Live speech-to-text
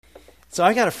So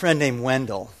I got a friend named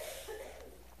Wendell,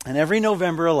 and every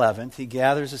November 11th, he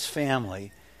gathers his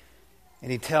family, and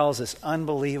he tells this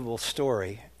unbelievable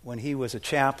story when he was a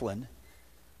chaplain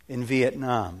in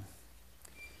Vietnam.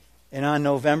 And on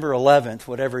November 11th,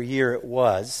 whatever year it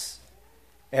was,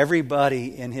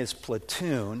 everybody in his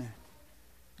platoon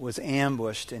was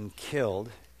ambushed and killed,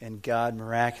 and God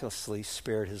miraculously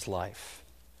spared his life.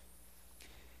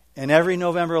 And every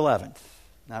November 11th,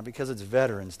 not because it's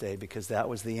Veterans Day, because that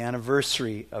was the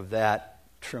anniversary of that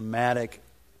traumatic,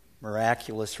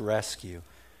 miraculous rescue,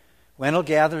 Wendell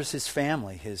gathers his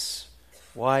family, his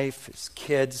wife, his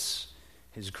kids,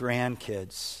 his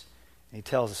grandkids, and he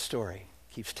tells a story,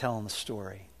 keeps telling the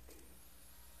story.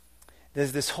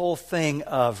 There's this whole thing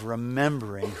of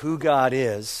remembering who God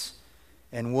is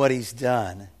and what He's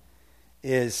done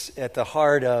is at the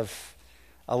heart of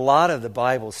a lot of the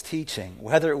Bible's teaching,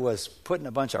 whether it was putting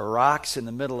a bunch of rocks in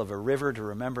the middle of a river to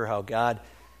remember how God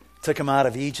took them out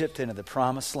of Egypt into the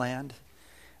Promised Land,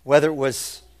 whether it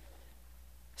was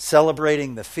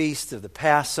celebrating the feast of the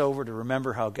Passover to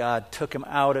remember how God took them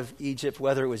out of Egypt,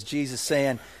 whether it was Jesus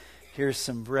saying, here's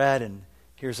some bread and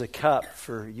here's a cup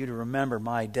for you to remember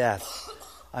my death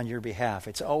on your behalf.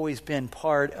 It's always been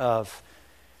part of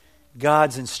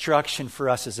God's instruction for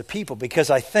us as a people, because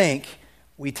I think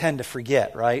we tend to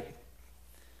forget, right?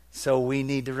 So we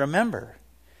need to remember.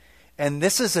 And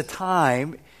this is a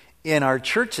time in our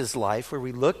church's life where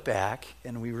we look back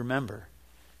and we remember.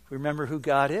 We remember who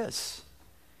God is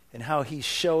and how He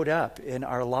showed up in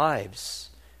our lives.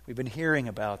 We've been hearing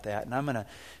about that. And I'm going to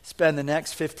spend the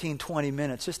next 15, 20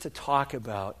 minutes just to talk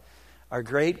about our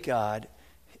great God,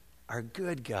 our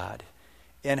good God,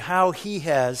 and how He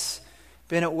has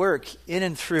been at work in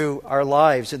and through our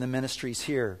lives in the ministries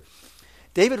here.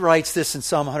 David writes this in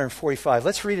Psalm 145.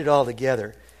 Let's read it all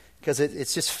together, because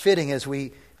it's just fitting as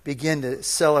we begin to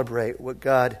celebrate what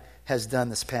God has done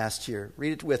this past year.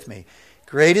 Read it with me.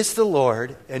 Great is the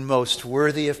Lord and most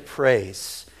worthy of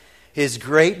praise. His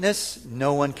greatness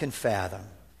no one can fathom.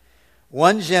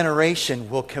 One generation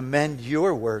will commend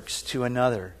your works to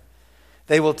another.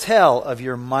 They will tell of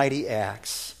your mighty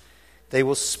acts. They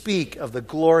will speak of the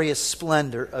glorious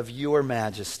splendor of your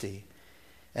majesty.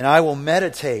 And I will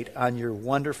meditate on your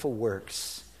wonderful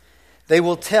works. They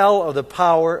will tell of the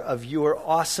power of your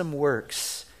awesome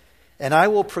works, and I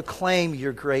will proclaim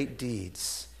your great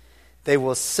deeds. They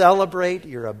will celebrate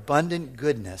your abundant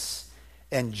goodness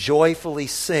and joyfully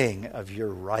sing of your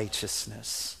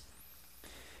righteousness.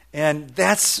 And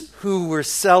that's who we're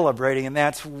celebrating, and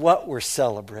that's what we're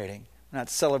celebrating. We're not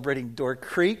celebrating Door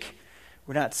Creek.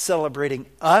 We're not celebrating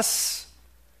us.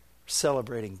 We're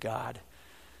celebrating God.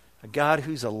 A God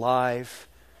who's alive,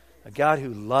 a God who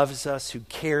loves us, who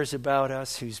cares about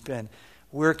us, who's been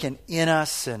working in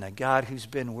us, and a God who's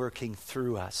been working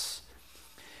through us.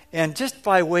 And just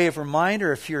by way of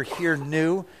reminder, if you're here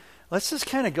new, let's just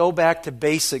kind of go back to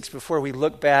basics before we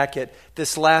look back at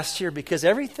this last year, because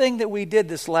everything that we did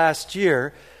this last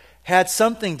year had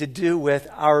something to do with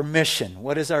our mission.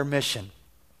 What is our mission?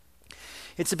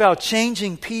 It's about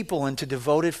changing people into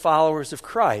devoted followers of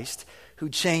Christ who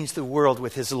change the world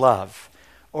with His love.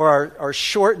 Or our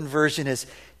shortened version is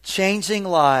changing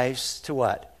lives to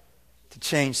what? To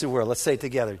change the world. Let's say it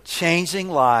together.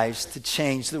 Changing lives to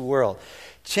change the world.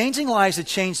 Changing lives to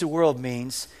change the world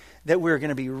means that we're going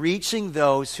to be reaching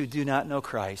those who do not know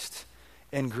Christ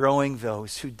and growing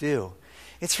those who do.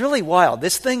 It's really wild.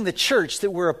 This thing, the church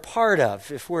that we're a part of,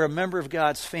 if we're a member of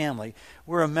God's family,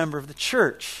 we're a member of the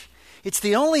church. It's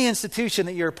the only institution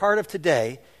that you're a part of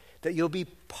today that you'll be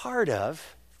part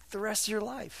of the rest of your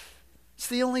life. It's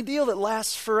the only deal that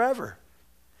lasts forever.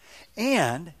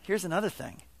 And here's another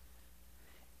thing.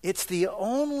 It's the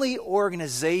only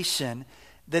organization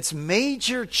that's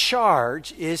major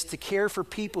charge is to care for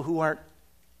people who aren't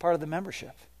part of the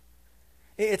membership.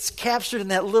 It's captured in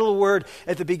that little word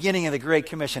at the beginning of the Great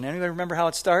Commission. Anybody remember how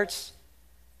it starts?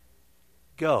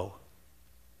 Go.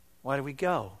 Why do we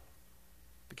go?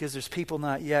 Because there's people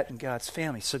not yet in God's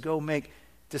family. So go make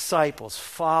disciples,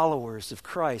 followers of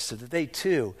Christ, so that they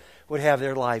too would have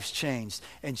their lives changed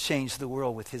and change the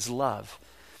world with His love.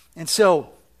 And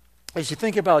so, as you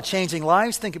think about changing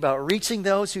lives, think about reaching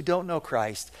those who don't know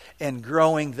Christ and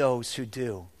growing those who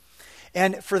do.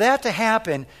 And for that to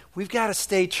happen, we've got to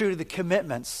stay true to the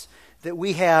commitments that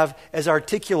we have as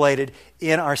articulated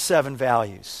in our 7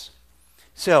 values.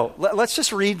 So, let's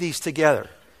just read these together.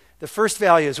 The first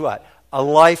value is what? A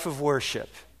life of worship.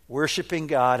 Worshiping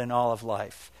God in all of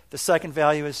life. The second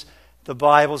value is the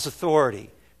Bible's authority,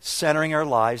 centering our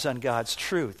lives on God's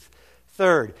truth.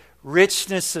 Third,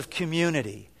 richness of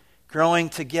community, growing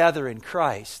together in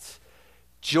Christ.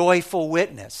 joyful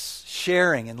witness,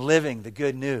 sharing and living the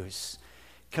good news,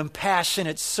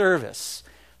 compassionate service,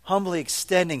 humbly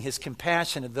extending his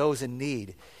compassion to those in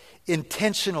need,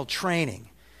 intentional training,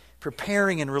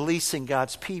 preparing and releasing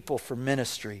God's people for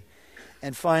ministry,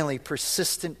 and finally,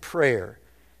 persistent prayer,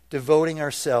 devoting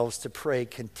ourselves to pray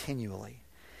continually.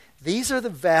 These are the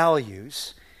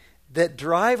values that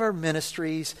drive our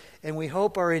ministries, and we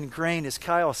hope are ingrained, as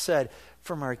Kyle said,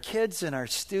 from our kids and our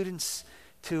students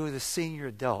to the senior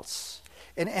adults.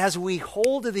 And as we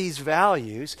hold to these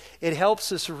values, it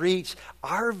helps us reach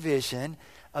our vision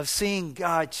of seeing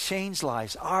God change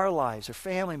lives, our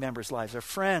family members' lives, our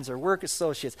friends, our work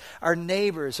associates, our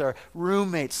neighbors, our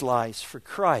roommates' lives for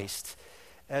Christ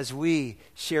as we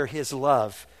share his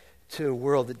love to a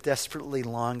world that desperately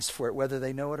longs for it, whether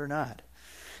they know it or not.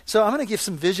 So I'm going to give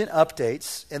some vision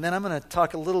updates, and then I'm going to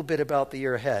talk a little bit about the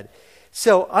year ahead.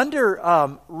 So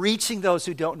under reaching those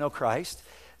who don't know Christ,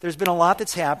 there's been a lot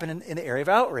that's happened in the area of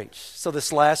outreach. So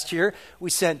this last year, we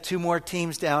sent 2 more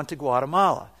teams down to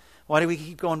Guatemala. Why do we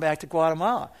keep going back to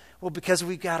Guatemala? Well, because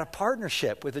we've got a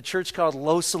partnership with a church called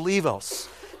Los Olivos,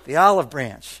 the Olive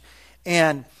Branch.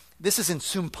 And this is in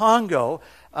Sumpango,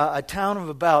 a town of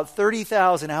about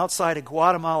 30,000 outside of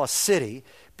Guatemala City.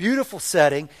 Beautiful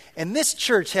setting. And this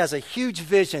church has a huge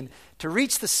vision to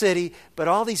reach the city, but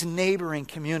all these neighboring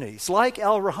communities, like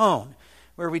El Rajon,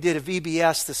 where we did a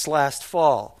VBS this last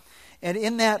fall. And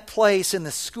in that place, in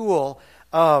the school,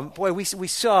 we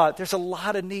saw there's a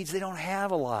lot of needs. They don't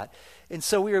have a lot. And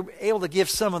so we were able to give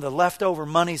some of the leftover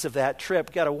monies of that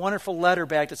trip. Got a wonderful letter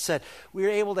back that said we were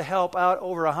able to help out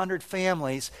over 100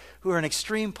 families who are in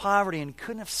extreme poverty and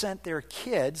couldn't have sent their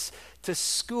kids to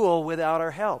school without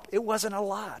our help. It wasn't a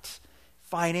lot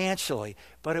financially,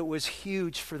 but it was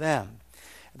huge for them.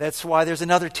 That's why there's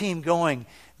another team going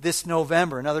this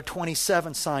November. Another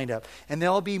 27 signed up. And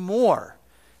there'll be more.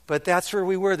 But that's where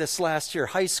we were this last year.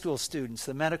 High school students,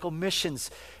 the medical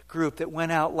missions group that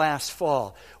went out last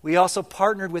fall. We also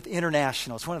partnered with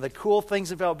internationals. One of the cool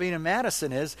things about being in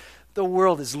Madison is the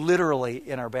world is literally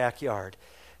in our backyard.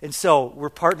 And so we're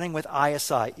partnering with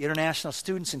ISI, International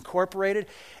Students Incorporated,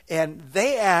 and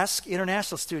they ask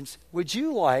international students, would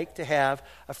you like to have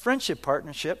a friendship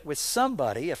partnership with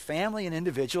somebody, a family, an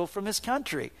individual from this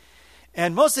country?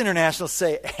 And most internationals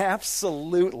say,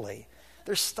 absolutely.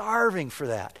 They're starving for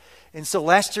that. And so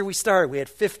last year we started. We had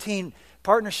 15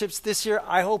 partnerships. This year,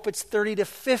 I hope it's 30 to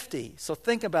 50. So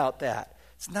think about that.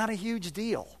 It's not a huge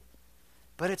deal,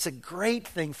 but it's a great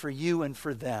thing for you and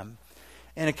for them.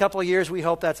 In a couple of years, we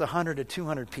hope that's 100 to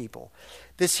 200 people.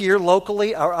 This year,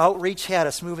 locally, our outreach had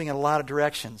us moving in a lot of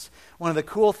directions. One of the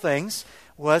cool things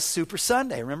was Super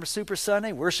Sunday. Remember Super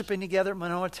Sunday? Worshiping together at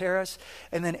Manoa Terrace.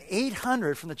 And then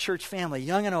 800 from the church family,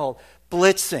 young and old,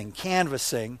 blitzing,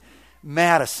 canvassing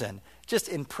Madison, just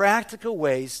in practical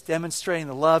ways demonstrating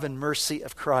the love and mercy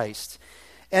of Christ.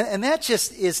 And that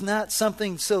just is not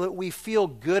something so that we feel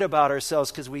good about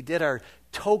ourselves because we did our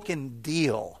token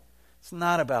deal. It's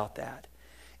not about that.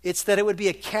 It's that it would be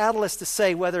a catalyst to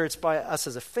say, whether it's by us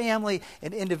as a family,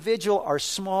 an individual, our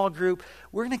small group,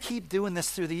 we're going to keep doing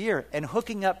this through the year and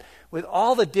hooking up with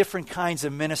all the different kinds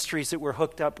of ministries that we're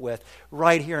hooked up with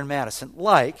right here in Madison,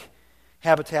 like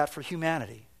Habitat for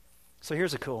Humanity. So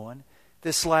here's a cool one.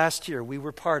 This last year, we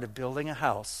were part of building a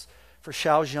house for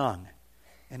Xiao Zhang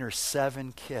and her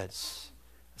 7 kids.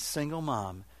 A single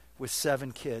mom with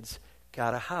 7 kids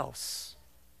got a house.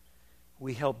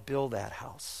 We helped build that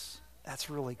house.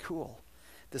 That's really cool.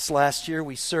 This last year,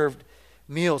 we served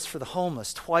meals for the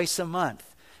homeless twice a month.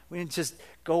 We didn't just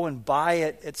go and buy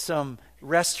it at some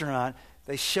restaurant.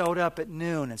 They showed up at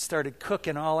noon and started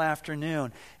cooking all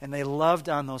afternoon, and they loved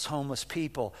on those homeless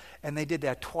people. And they did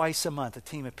that twice a month, a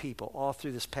team of people, all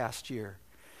through this past year.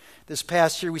 This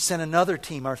past year, we sent another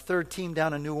team, our 3rd team,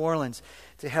 down to New Orleans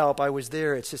to help. I was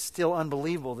there. It's just still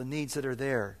unbelievable, the needs that are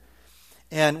there.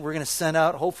 And we're going to send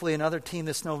out, hopefully, another team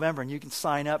this November, and you can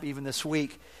sign up even this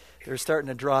week. They're starting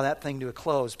to draw that thing to a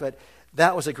close. But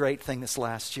that was a great thing this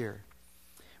last year.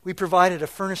 We provided a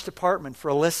furnished apartment for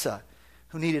Alyssa,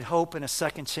 who needed hope and a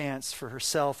second chance for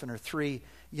herself and her 3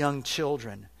 young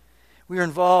children. We were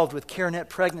involved with CareNet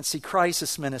Pregnancy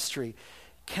Crisis Ministry,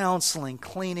 counseling,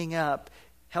 cleaning up,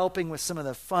 helping with some of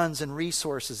the funds and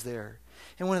resources there.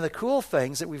 And one of the cool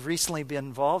things that we've recently been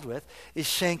involved with is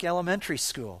Shank Elementary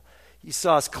School. You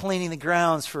saw us cleaning the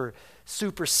grounds for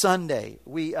Super Sunday.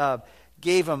 We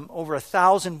gave them over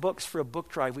 1,000 books for a book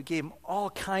drive. We gave them all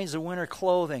kinds of winter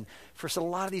clothing for a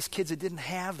lot of these kids that didn't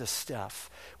have this stuff.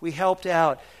 We helped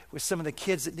out with some of the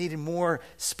kids that needed more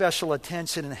special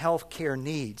attention and health care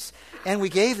needs. And we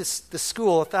gave the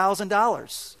school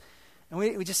 $1,000. And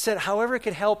we just said, however it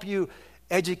could help you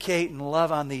educate and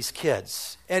love on these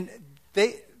kids. And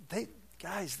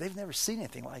guys, they've never seen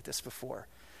anything like this before.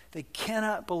 They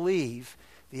cannot believe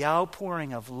the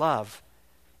outpouring of love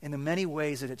in the many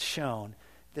ways that it's shown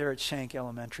there at Shank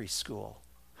Elementary School.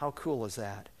 How cool is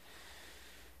that?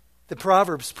 The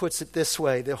Proverbs puts it this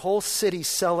way: the whole city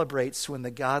celebrates when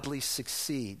the godly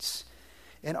succeeds.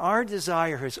 And our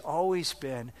desire has always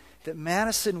been that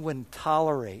Madison wouldn't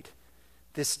tolerate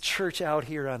this church out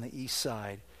here on the east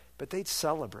side, but they'd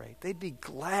celebrate. They'd be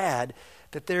glad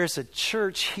that there's a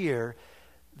church here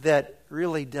that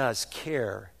really does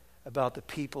care about the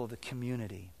people of the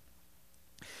community.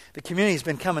 The community's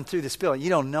been coming through this building. You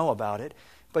don't know about it,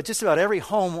 but just about every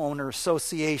homeowner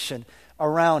association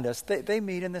around us, they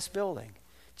meet in this building.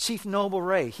 Chief Noble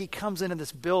Ray, he comes into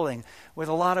this building with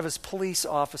a lot of his police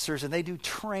officers, and they do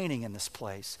training in this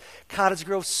place. Cottage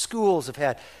Grove schools have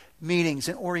had meetings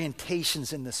and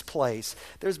orientations in this place.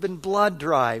 There's been blood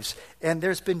drives, and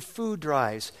there's been food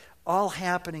drives, all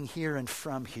happening here and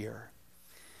from here.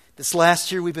 This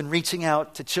last year, we've been reaching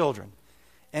out to children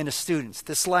and to students.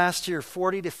 This last year,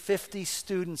 40 to 50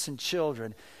 students and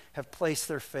children have placed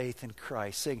their faith in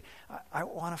Christ, saying, I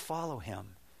want to follow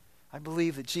him. I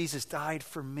believe that Jesus died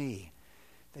for me,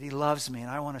 that he loves me, and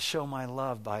I want to show my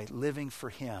love by living for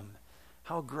him.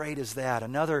 How great is that?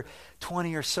 Another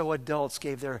 20 or so adults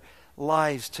gave their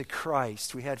lives to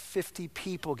Christ. We had 50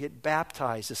 people get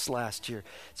baptized this last year.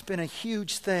 It's been a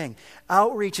huge thing.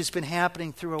 Outreach has been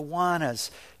happening through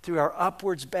Awanas, through our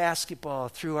Upwards basketball,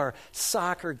 through our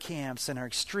soccer camps and our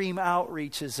extreme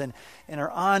outreaches and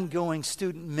our ongoing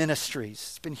student ministries.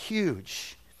 It's been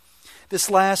huge. This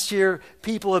last year,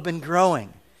 people have been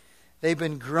growing. They've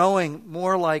been growing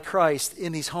more like Christ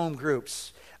in these home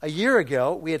groups. A year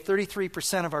ago, we had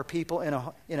 33% of our people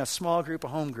in a small group, a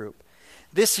home group.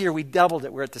 This year, we doubled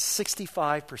it. We're at the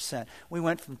 65%. We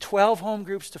went from 12 home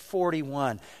groups to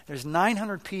 41. There's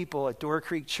 900 people at Door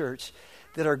Creek Church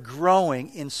that are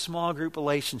growing in small group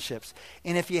relationships.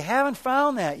 And if you haven't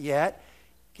found that yet,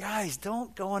 guys,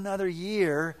 don't go another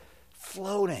year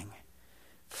floating.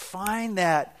 Find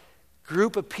that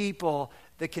group of people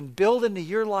that can build into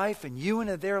your life and you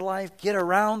into their life, get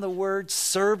around the Word,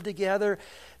 serve together.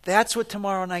 That's what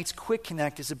tomorrow night's Quick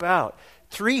Connect is about.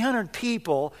 300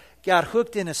 people got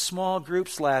hooked into small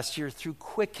groups last year through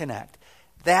Quick Connect.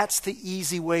 That's the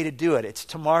easy way to do it. It's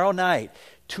tomorrow night,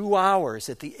 2 hours.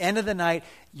 At the end of the night,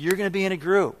 you're going to be in a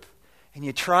group. And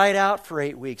you try it out for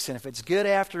 8 weeks. And if it's good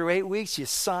after 8 weeks, you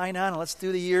sign on and let's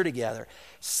do the year together.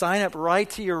 Sign up right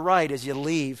to your right as you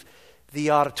leave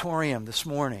the auditorium this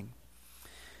morning.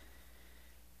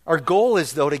 Our goal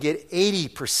is, though, to get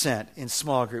 80% in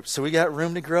small groups. So we got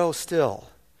room to grow still.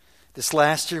 This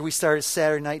last year, we started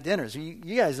Saturday night dinners. You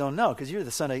guys don't know because you're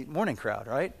the Sunday morning crowd,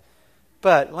 right?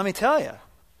 But let me tell you,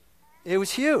 it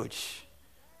was huge.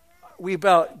 We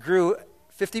about grew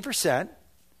 50%,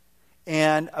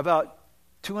 and about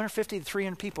 250 to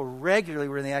 300 people regularly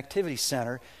were in the activity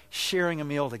center sharing a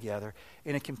meal together,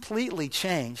 and it completely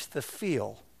changed the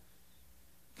feel.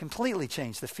 Completely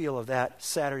changed the feel of that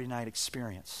Saturday night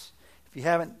experience. If you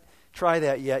haven't tried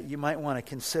that yet, you might want to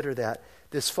consider that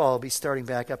this fall. I'll be starting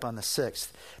back up on the 6th.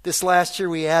 This last year,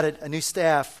 we added a new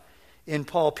staff in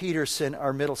Paul Peterson,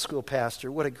 our middle school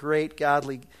pastor. What a great,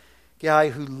 godly guy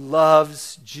who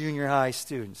loves junior high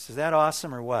students. Is that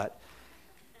awesome or what?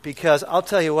 Because I'll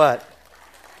tell you what,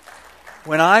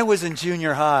 when I was in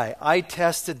junior high, I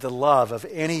tested the love of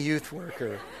any youth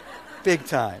worker big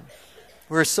time.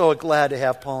 We're so glad to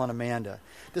have Paul and Amanda.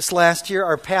 This last year,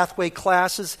 our pathway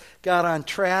classes got on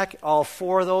track. All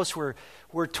 4 of those were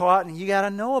taught, and you got to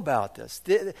know about this.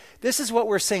 This is what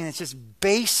we're saying. It's just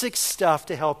basic stuff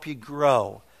to help you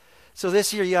grow. So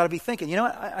this year, you got to be thinking, you know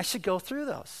what, I should go through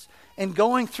those. And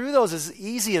going through those is as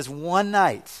easy as one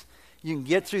night. You can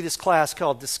get through this class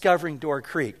called Discovering Door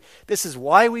Creek. This is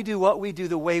why we do what we do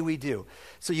the way we do.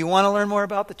 So you want to learn more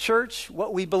about the church,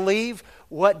 what we believe,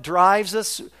 what drives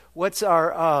us, what's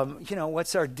our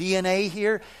DNA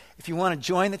here. If you want to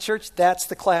join the church, that's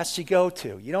the class you go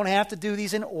to. You don't have to do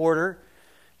these in order,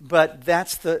 but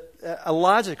that's a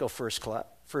logical first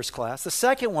class. The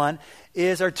second one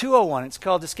is our 201. It's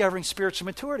called Discovering Spiritual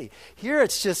Maturity. Here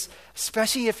it's just,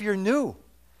 especially if you're new.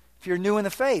 If you're new in the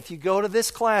faith, you go to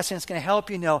this class and it's going to help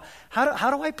you know,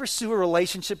 how do I pursue a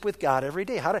relationship with God every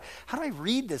day? How do I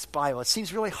read this Bible? It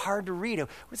seems really hard to read. What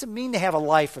does it mean to have a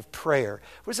life of prayer?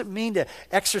 What does it mean to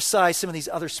exercise some of these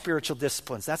other spiritual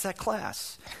disciplines? That's that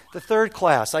class. The third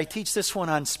class, I teach this one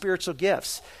on spiritual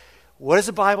gifts. What does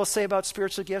the Bible say about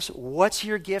spiritual gifts? What's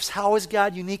your gifts? How has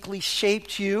God uniquely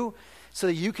shaped you so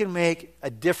that you can make a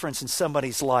difference in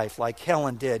somebody's life like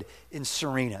Helen did in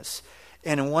Serena's?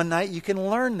 And in one night, you can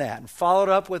learn that and follow it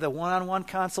up with a one-on-one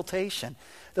consultation.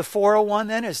 The 401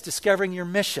 then is discovering your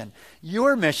mission.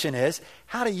 Your mission is,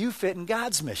 how do you fit in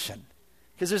God's mission?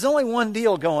 Because there's only one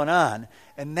deal going on,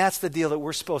 and that's the deal that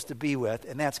we're supposed to be with,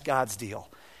 and that's God's deal.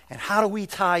 And how do we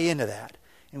tie into that?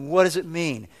 And what does it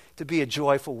mean to be a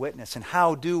joyful witness? And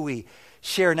how do we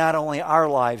share not only our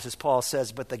lives, as Paul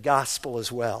says, but the gospel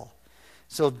as well?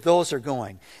 So those are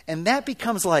going. And that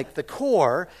becomes like the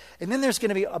core. And then there's going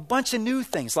to be a bunch of new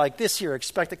things. Like this year,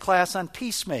 expect a class on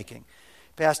peacemaking.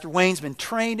 Pastor Wayne's been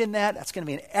trained in that. That's going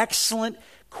to be an excellent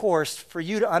course for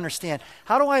you to understand.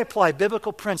 How do I apply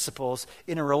biblical principles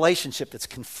in a relationship that's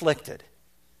conflicted?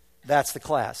 That's the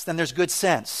class. Then there's good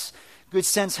sense. Good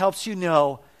sense helps you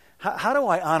know, how do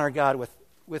I honor God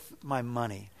with my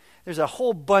money? There's a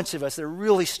whole bunch of us that are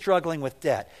really struggling with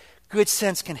debt. Good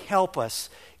sense can help us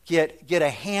get a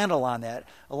handle on that,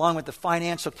 along with the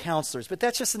financial counselors. But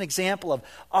that's just an example of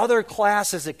other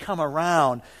classes that come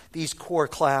around these core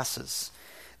classes.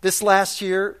 This last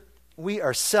year, we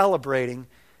are celebrating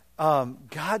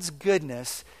God's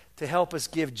goodness to help us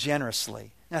give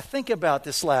generously. Now think about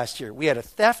this last year. We had a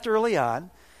theft early on.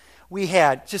 We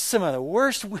had just some of the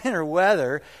worst winter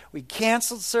weather. We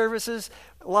canceled services.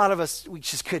 A lot of us, we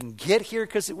just couldn't get here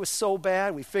because it was so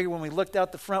bad. We figured when we looked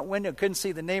out the front window, couldn't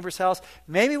see the neighbor's house,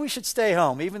 maybe we should stay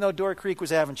home, even though Door Creek was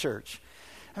having church.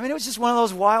 I mean, it was just one of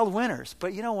those wild winters.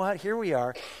 But you know what? Here we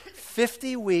are,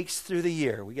 50 weeks through the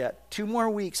year. We got 2 more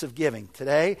weeks of giving,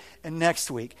 today and next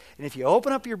week. And if you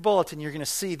open up your bulletin, you're going to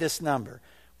see this number.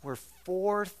 We're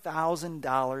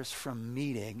 $4,000 from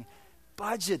meeting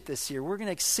budget this year. We're going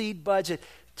to exceed budget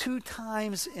 2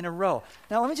 times in a row.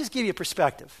 Now, let me just give you a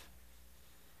perspective.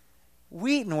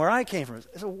 Wheaton, where I came from,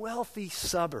 is a wealthy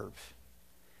suburb.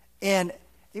 And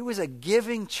it was a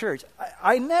giving church.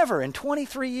 I never, in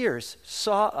 23 years,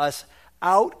 saw us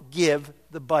outgive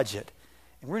the budget.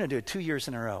 And we're going to do it 2 years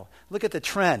in a row. Look at the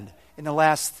trend in the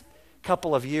last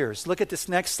couple of years. Look at this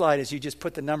next slide as you just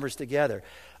put the numbers together.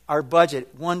 Our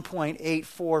budget,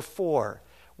 1.844.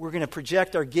 We're going to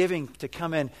project our giving to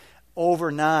come in over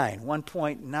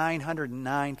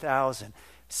 1,909,000.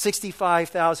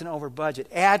 65,000 over budget.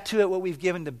 Add to it what we've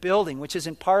given to building, which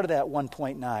isn't part of that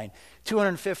 1.9,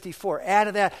 254. Add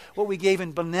to that what we gave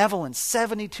in benevolence,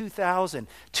 72,000.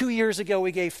 2 years ago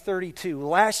we gave 32.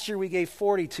 Last year we gave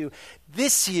 42.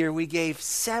 This year we gave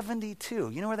 72.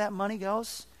 You know where that money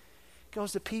goes? It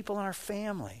goes to people in our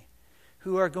family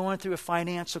who are going through a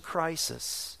financial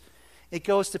crisis. It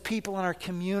goes to people in our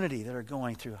community that are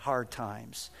going through hard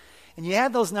times. And you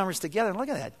add those numbers together, and look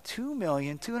at that,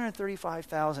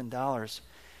 $2,235,000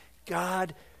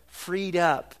 God freed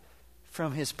up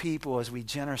from his people as we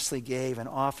generously gave and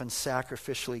often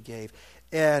sacrificially gave.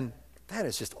 And that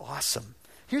is just awesome.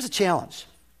 Here's a challenge.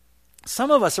 Some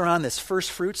of us are on this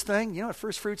first fruits thing. You know what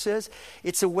first fruits is?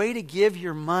 It's a way to give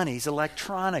your monies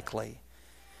electronically.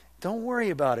 Don't worry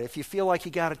about it. If you feel like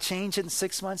you got to change it in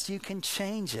 6 months, you can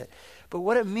change it. But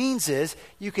what it means is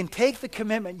you can take the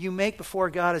commitment you make before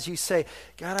God as you say,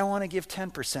 God, I want to give 10%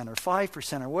 or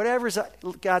 5% or whatever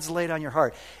God's laid on your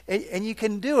heart. And you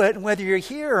can do it, and whether you're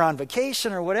here or on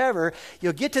vacation or whatever,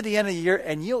 you'll get to the end of the year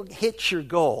and you'll hit your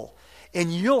goal.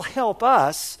 And you'll help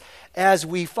us as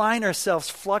we find ourselves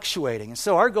fluctuating. And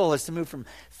so our goal is to move from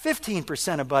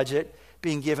 15% of budget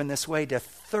being given this way to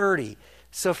 30%.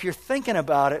 So if you're thinking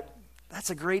about it, that's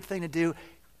a great thing to do.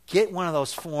 Get one of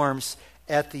those forms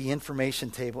at the information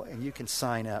table, and you can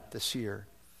sign up this year.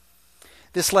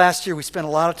 This last year, we spent a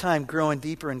lot of time growing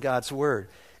deeper in God's Word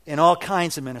in all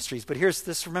kinds of ministries. But here's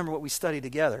this, remember what we studied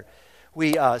together.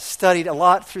 We studied a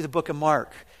lot through the book of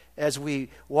Mark as we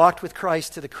walked with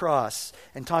Christ to the cross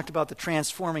and talked about the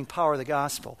transforming power of the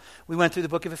gospel. We went through the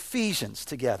book of Ephesians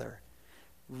together,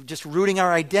 just rooting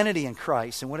our identity in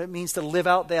Christ and what it means to live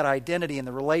out that identity in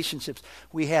the relationships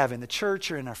we have in the church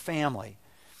or in our family.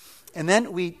 And then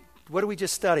what did we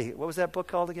just study? What was that book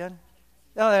called again?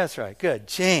 Oh, that's right. Good.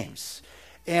 James.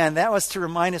 And that was to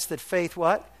remind us that faith,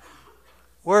 what?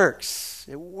 Works.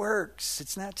 It works.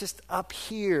 It's not just up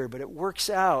here, but it works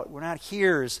out. We're not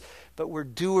hearers, but we're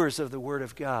doers of the Word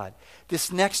of God. This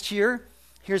next year,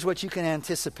 here's what you can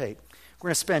anticipate. We're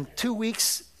going to spend 2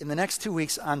 weeks, in the next 2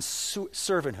 weeks, on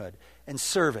servanthood and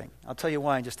serving. I'll tell you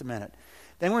why in just a minute.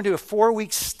 Then we're going to do a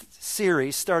 4-week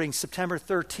series starting September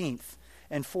 13th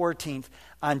and 14th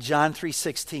on John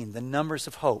 3:16, the numbers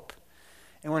of hope.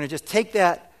 And we're going to just take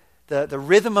that, the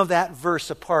rhythm of that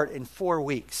verse apart in 4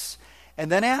 weeks.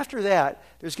 And then after that,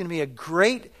 there's going to be a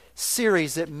great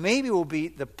series that maybe will be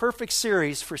the perfect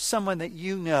series for someone that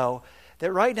you know,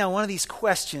 that right now one of these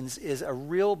questions is a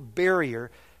real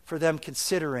barrier for them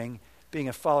considering being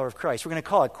a follower of Christ. We're going to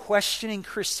call it questioning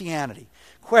Christianity.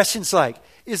 Questions like,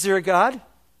 is there a God?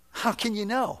 How can you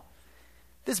know?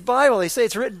 This Bible, they say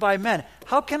it's written by men.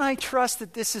 How can I trust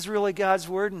that this is really God's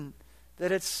word and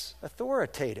that it's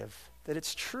authoritative, that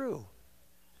it's true?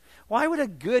 Why would a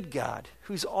good God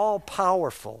who's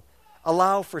all-powerful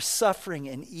allow for suffering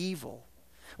and evil?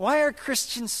 Why are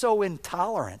Christians so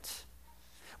intolerant?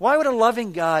 Why would a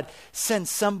loving God send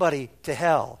somebody to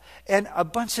hell? And a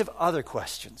bunch of other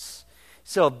questions.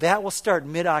 So that will start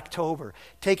mid-October,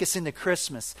 take us into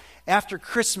Christmas. After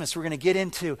Christmas, we're going to get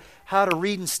into how to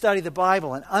read and study the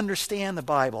Bible and understand the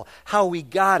Bible, how we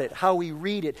got it, how we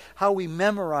read it, how we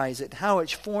memorize it, how it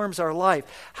forms our life,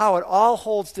 how it all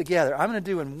holds together. I'm going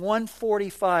to do in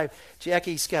 1:45.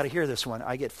 Jackie's got to hear this one.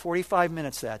 I get 45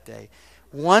 minutes that day.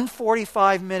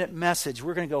 1:45-minute message.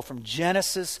 We're going to go from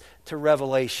Genesis to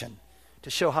Revelation to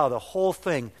show how the whole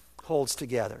thing holds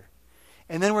together.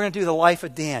 And then we're going to do the life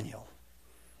of Daniel.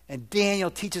 And Daniel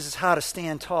teaches us how to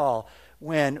stand tall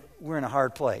when we're in a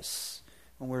hard place,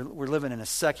 when we're living in a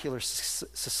secular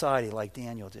society like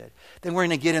Daniel did. Then we're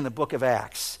going to get in the book of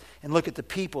Acts and look at the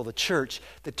people, the church,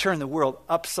 that turned the world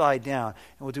upside down.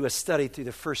 And we'll do a study through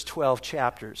the first 12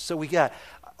 chapters. So we got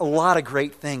a lot of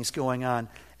great things going on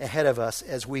ahead of us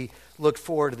as we look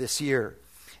forward to this year.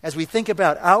 As we think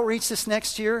about outreach this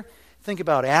next year, think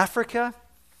about Africa.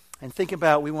 And think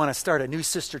about, we want to start a new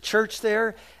sister church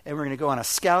there, and we're going to go on a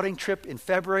scouting trip in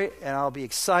February, and I'll be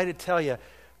excited to tell you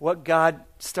what God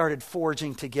started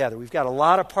forging together. We've got a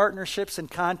lot of partnerships and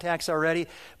contacts already,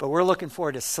 but we're looking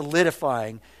forward to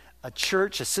solidifying a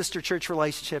church, a sister church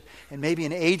relationship, and maybe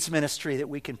an AIDS ministry that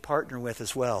we can partner with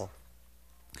as well.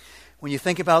 When you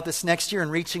think about this next year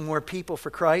and reaching more people for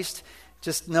Christ,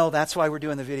 just know that's why we're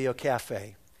doing the Video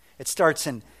Cafe. It starts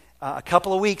in a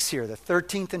couple of weeks here, the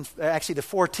 13th and actually the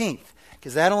 14th,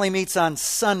 because that only meets on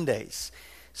Sundays.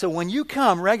 So when you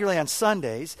come regularly on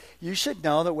Sundays, you should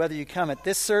know that whether you come at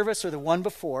this service or the one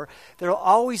before, there will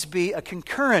always be a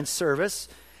concurrent service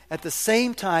at the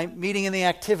same time meeting in the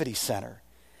activity center.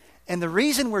 And the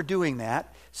reason we're doing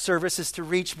that service is to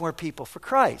reach more people for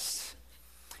Christ.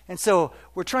 And so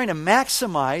we're trying to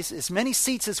maximize as many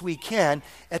seats as we can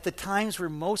at the times where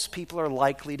most people are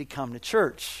likely to come to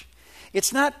church.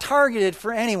 It's not targeted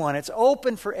for anyone. It's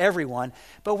open for everyone,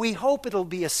 but we hope it'll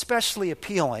be especially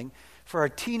appealing for our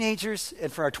teenagers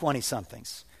and for our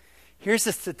 20-somethings. Here's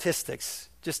the statistics,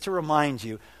 just to remind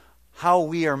you how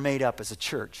we are made up as a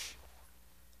church.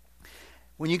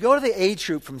 When you go to the age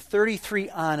group from 33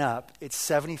 on up, it's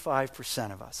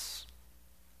 75% of us.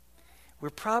 We're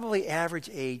probably average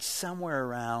age somewhere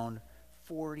around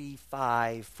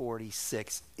 45,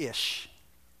 46-ish,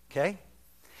 okay?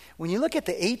 When you look at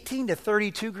the 18 to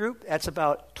 32 group, that's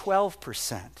about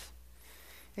 12%.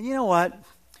 And you know what?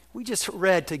 We just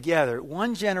read together,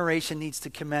 one generation needs to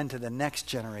commend to the next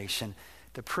generation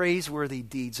the praiseworthy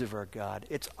deeds of our God.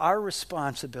 It's our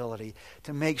responsibility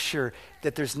to make sure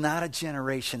that there's not a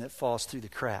generation that falls through the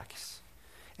cracks.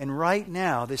 And right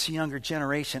now, this younger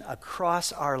generation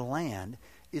across our land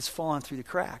is falling through the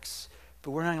cracks.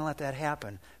 But we're not going to let that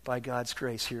happen by God's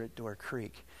grace here at Door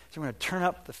Creek. So we're going to turn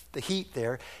up the heat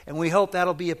there, and we hope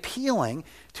that'll be appealing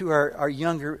to our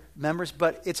younger members,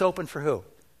 but it's open for who?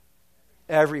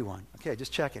 Everyone. Okay,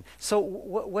 just checking. So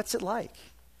what's it like?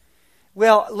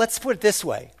 Well, let's put it this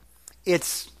way.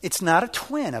 It's not a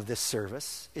twin of this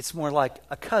service. It's more like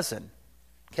a cousin,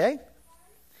 okay?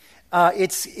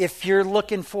 It's if you're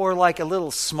looking for like a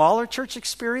little smaller church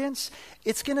experience,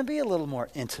 it's going to be a little more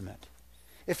intimate.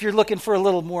 If you're looking for a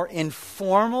little more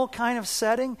informal kind of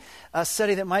setting, a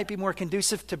setting that might be more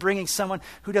conducive to bringing someone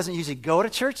who doesn't usually go to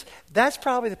church, that's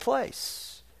probably the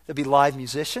place. There'll be live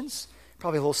musicians,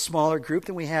 probably a little smaller group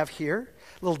than we have here,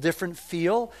 a little different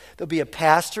feel. There'll be a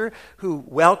pastor who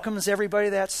welcomes everybody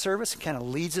to that service and kind of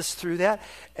leads us through that.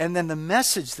 And then the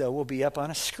message, though, will be up on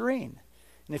a screen.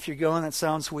 And if you're going, that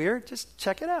sounds weird, just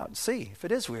check it out and see if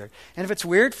it is weird. And if it's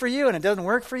weird for you and it doesn't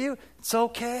work for you, it's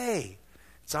okay.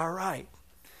 It's all right.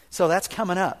 So that's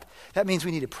coming up. That means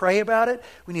we need to pray about it.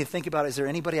 We need to think about, is there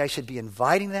anybody I should be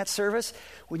inviting to that service?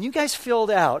 When you guys filled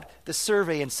out the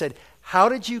survey and said, how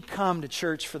did you come to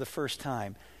church for the first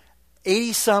time?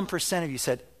 80-some% of you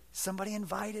said, somebody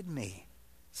invited me.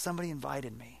 Somebody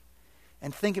invited me.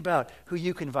 And think about who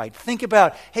you can invite. Think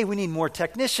about, hey, we need more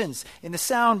technicians in the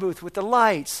sound booth with the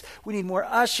lights. We need more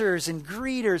ushers and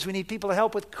greeters. We need people to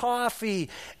help with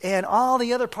coffee and all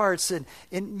the other parts and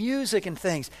music and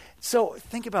things. So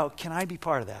think about, can I be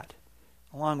part of that?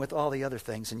 Along with all the other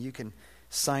things. And you can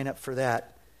sign up for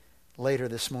that later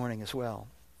this morning as well.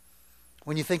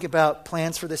 When you think about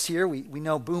plans for this year, we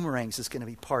know Boomerangs is going to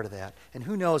be part of that. And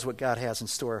who knows what God has in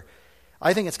store.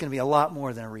 I think it's going to be a lot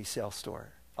more than a resale store.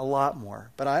 A lot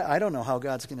more. But I don't know how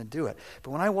God's going to do it.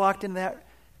 But when I walked in that,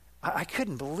 I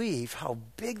couldn't believe how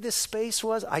big this space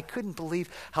was. I couldn't believe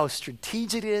how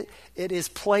strategic it is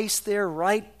placed there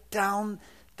right down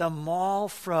the mall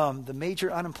from the major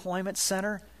employment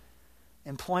center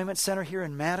here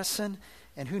in Madison.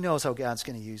 And who knows how God's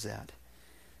going to use that.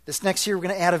 This next year, we're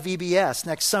going to add a VBS.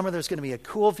 Next summer, there's going to be a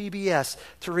cool VBS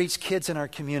to reach kids in our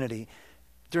community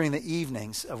during the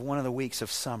evenings of one of the weeks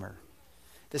of summer.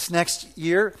 This next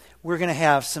year, we're going to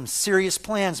have some serious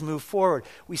plans move forward.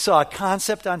 We saw a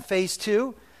concept on phase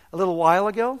 2 a little while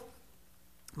ago.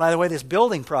 By the way, this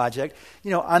building project,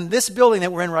 on this building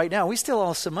that we're in right now, we still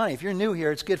owe some money. If you're new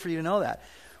here, it's good for you to know that.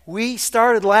 We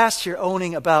started last year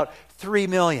owning about $3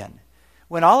 million.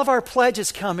 When all of our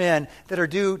pledges come in that are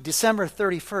due December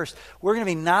 31st, we're going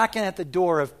to be knocking at the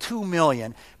door of $2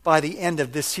 million by the end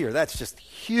of this year. That's just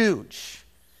huge.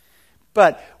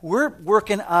 But we're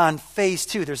working on phase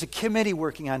 2. There's a committee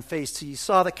working on phase 2. You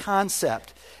saw the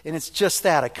concept, and it's just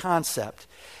that, a concept.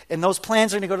 And those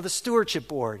plans are going to go to the stewardship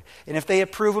board. And if they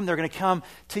approve them, they're going to come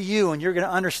to you, and you're going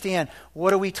to understand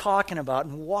what are we talking about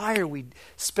and why are we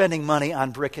spending money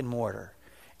on brick and mortar.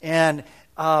 And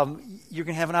you're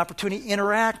going to have an opportunity to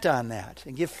interact on that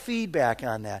and give feedback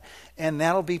on that. And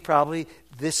that'll be probably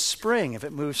this spring if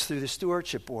it moves through the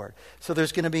stewardship board. So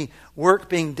there's going to be work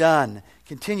being done,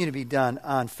 continue to be done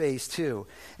on phase 2.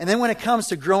 And then when it comes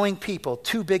to growing people,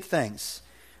 2 big things.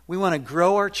 We want to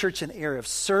grow our church in the area of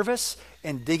service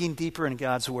and digging deeper in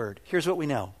God's Word. Here's what we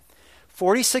know.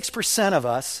 46% of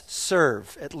us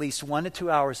serve at least 1 to 2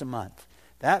 hours a month.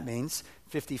 That means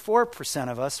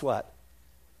 54% of us what?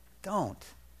 Don't.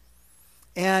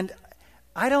 And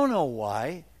I don't know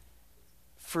why,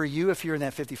 for you, if you're in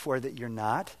that 54, that you're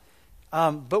not.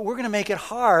 But we're going to make it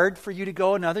hard for you to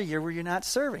go another year where you're not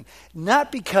serving.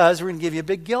 Not because we're going to give you a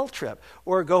big guilt trip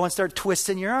or go and start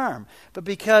twisting your arm, but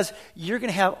because you're going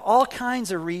to have all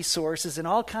kinds of resources and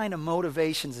all kinds of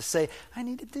motivations to say, I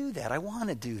need to do that. I want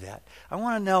to do that. I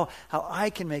want to know how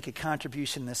I can make a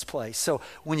contribution in this place. So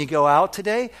when you go out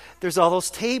today, there's all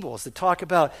those tables that talk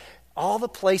about all the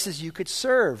places you could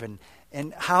serve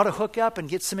and how to hook up and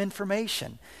get some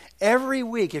information. Every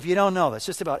week, if you don't know this,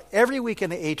 just about every week in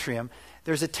the atrium,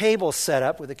 there's a table set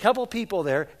up with a couple people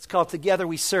there. It's called Together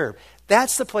We Serve.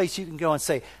 That's the place you can go and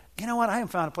say, you know what, I haven't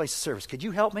found a place of service. Could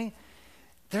you help me?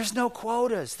 There's no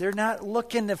quotas. They're not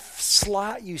looking to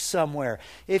slot you somewhere.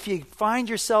 If you find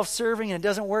yourself serving and it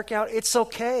doesn't work out, it's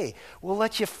okay. We'll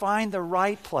let you find the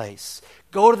right place.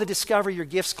 Go to the Discover Your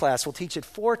Gifts class. We'll teach it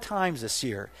 4 times this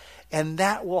year. And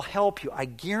that will help you. I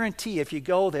guarantee if you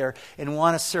go there and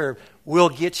want to serve, we'll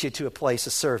get you to a place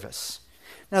of service.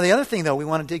 Now, the other thing, though, we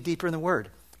want to dig deeper in the Word.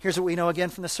 Here's what we know again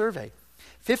from the survey.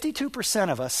 52%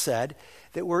 of us said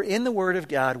that we're in the Word of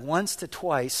God once to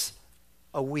twice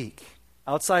a week,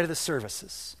 outside of the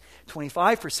services.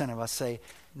 25% of us say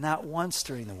not once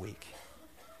during the week.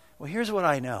 Well, here's what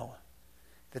I know.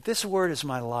 That this Word is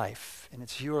my life, and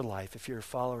it's your life if you're a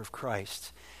follower of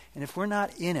Christ. And if we're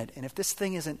not in it, and if this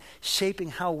thing isn't shaping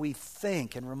how we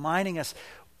think and reminding us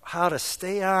how to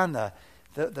stay on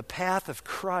the path of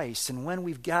Christ, and when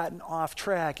we've gotten off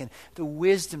track, and the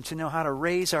wisdom to know how to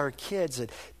raise our kids, and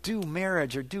do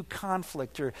marriage, or do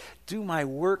conflict, or do my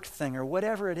work thing, or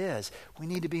whatever it is, we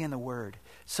need to be in the Word.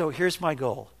 So here's my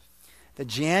goal. That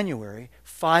January,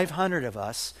 500 of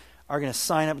us are going to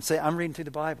sign up and say, I'm reading through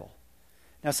the Bible.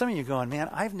 Now some of you are going, man,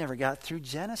 I've never got through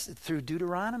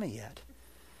Deuteronomy yet.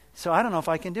 So I don't know if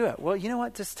I can do it. Well, you know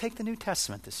what? Just take the New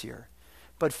Testament this year.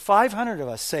 But 500 of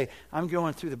us say, I'm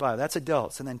going through the Bible. That's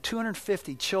adults. And then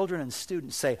 250 children and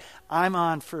students say, I'm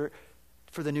on for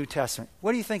the New Testament.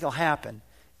 What do you think will happen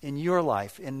in your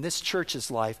life, in this church's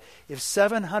life, if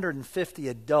 750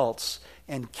 adults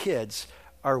and kids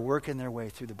are working their way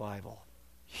through the Bible?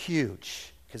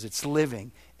 Huge, because it's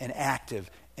living and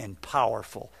active and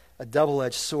powerful. A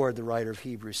double-edged sword, the writer of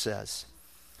Hebrews says.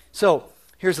 So,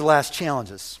 here's the last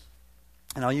challenges,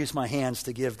 and I'll use my hands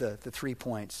to give the 3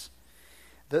 points.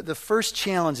 The first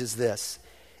challenge is this.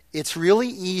 It's really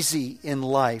easy in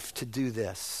life to do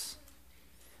this,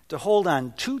 to hold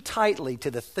on too tightly to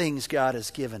the things God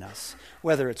has given us,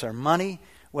 whether it's our money,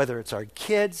 whether it's our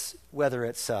kids, whether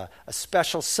it's a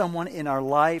special someone in our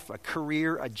life, a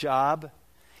career, a job.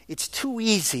 It's too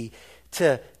easy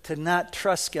to not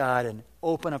trust God and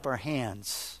open up our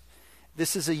hands.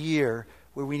 This is a year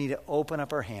where we need to open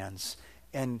up our hands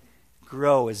and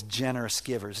grow as generous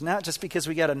givers. Not just because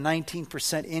we got a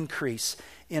 19% increase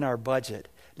in our budget.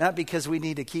 Not because we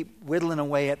need to keep whittling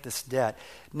away at this debt.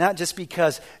 Not just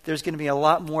because there's going to be a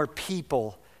lot more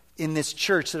people in this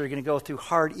church that are going to go through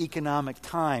hard economic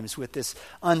times with this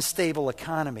unstable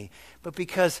economy, but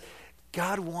because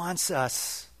God wants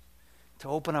us to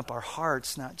open up our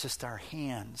hearts, not just our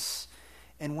hands.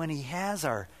 And when he has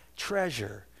our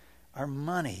treasure, our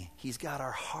money, he's got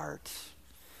our heart.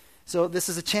 So this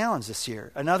is a challenge this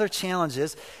year. Another challenge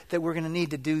is that we're going to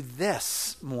need to do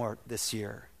this more this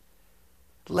year.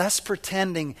 Less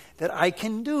pretending that I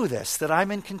can do this, that I'm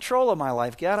in control of my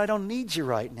life. God, I don't need you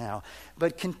right now.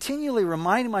 But continually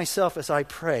reminding myself as I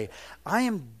pray, I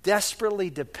am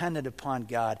desperately dependent upon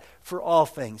God for all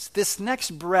things. This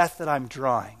next breath that I'm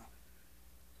drawing,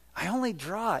 I only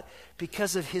draw it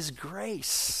because of his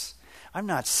grace. I'm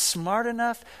not smart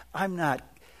enough. I'm not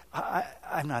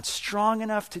strong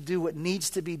enough to do what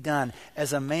needs to be done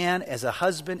as a man, as a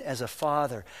husband, as a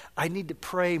father. I need to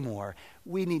pray more.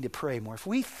 We need to pray more. If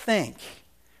we think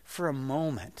for a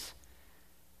moment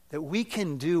that we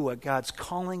can do what God's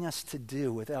calling us to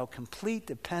do without complete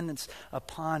dependence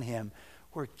upon him,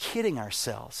 we're kidding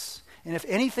ourselves. And if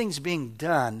anything's being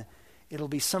done, it'll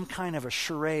be some kind of a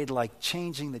charade like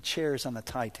changing the chairs on the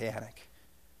Titanic.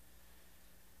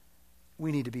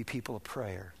 We need to be people of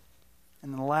prayer.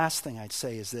 And the last thing I'd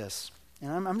say is this,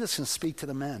 and I'm just going to speak to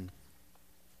the men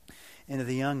and to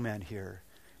the young men here.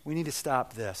 We need to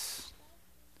stop this.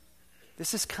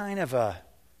 This is kind of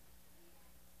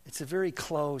it's a very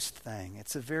closed thing.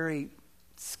 It's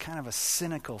kind of a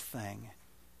cynical thing.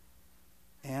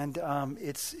 And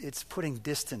it's putting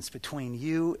distance between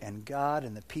you and God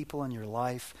and the people in your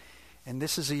life. And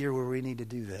this is a year where we need to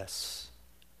do this.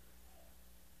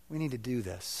 We need to do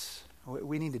this.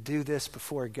 We need to do this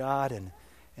before God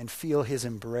and feel his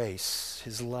embrace,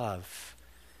 his love.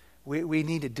 We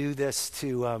need to do this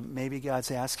to, maybe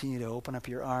God's asking you to open up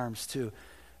your arms to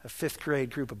a 5th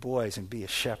grade group of boys and be a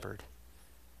shepherd.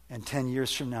 And 10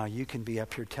 years from now, you can be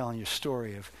up here telling your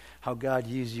story of how God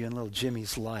used you in little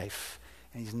Jimmy's life,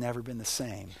 and he's never been the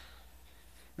same.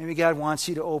 Maybe God wants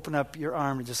you to open up your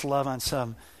arm and just love on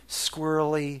some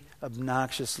squirrely,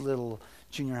 obnoxious little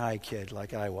junior high kid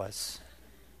like I was.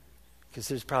 Because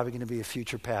there's probably going to be a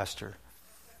future pastor.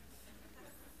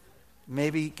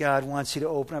 Maybe God wants you to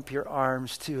open up your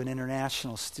arms to an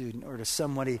international student or to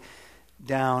somebody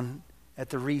down at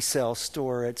the resale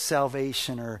store at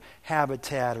Salvation or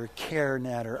Habitat or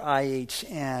CareNet or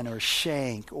IHN or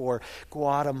Shank or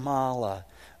Guatemala.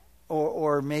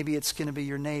 Or maybe it's going to be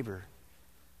your neighbor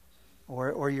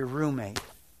or your roommate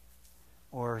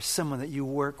or someone that you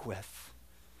work with.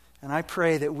 And I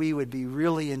pray that we would be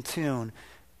really in tune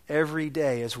every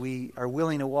day as we are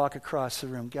willing to walk across the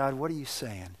room. God, what are you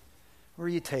saying? Where are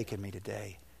you taking me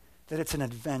today? That it's an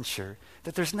adventure.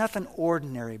 That there's nothing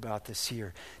ordinary about this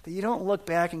year. That you don't look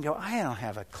back and go, I don't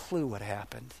have a clue what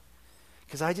happened.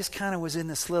 Because I just kind of was in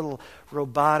this little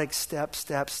robotic step,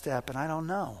 and I don't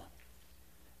know.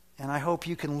 And I hope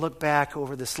you can look back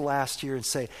over this last year and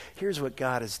say, here's what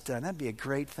God has done. That'd be a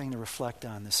great thing to reflect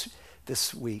on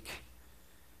this week.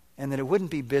 And that it wouldn't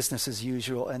be business as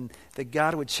usual, and that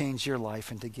God would change your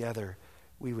life, and together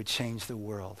we would change the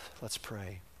world. Let's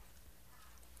pray.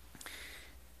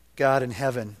 God in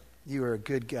heaven, you are a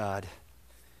good God.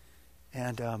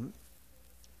 And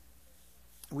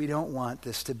we don't want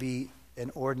this to be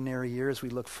an ordinary year as we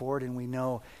look forward, and we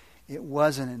know it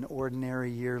wasn't an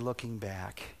ordinary year looking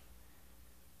back.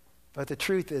 But the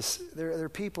truth is, there are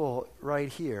people right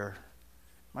here,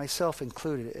 myself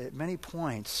included, at many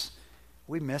points,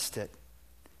 we missed it.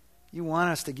 You want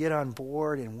us to get on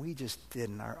board, and we just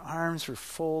didn't. Our arms were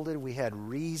folded. We had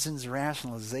reasons,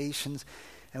 rationalizations,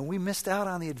 and we missed out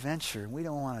on the adventure. And we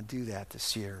don't want to do that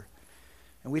this year.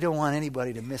 And we don't want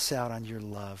anybody to miss out on your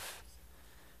love.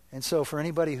 And so for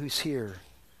anybody who's here,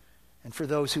 and for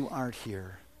those who aren't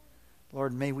here,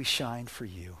 Lord, may we shine for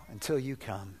you until you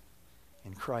come.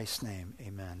 In Christ's name,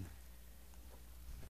 amen.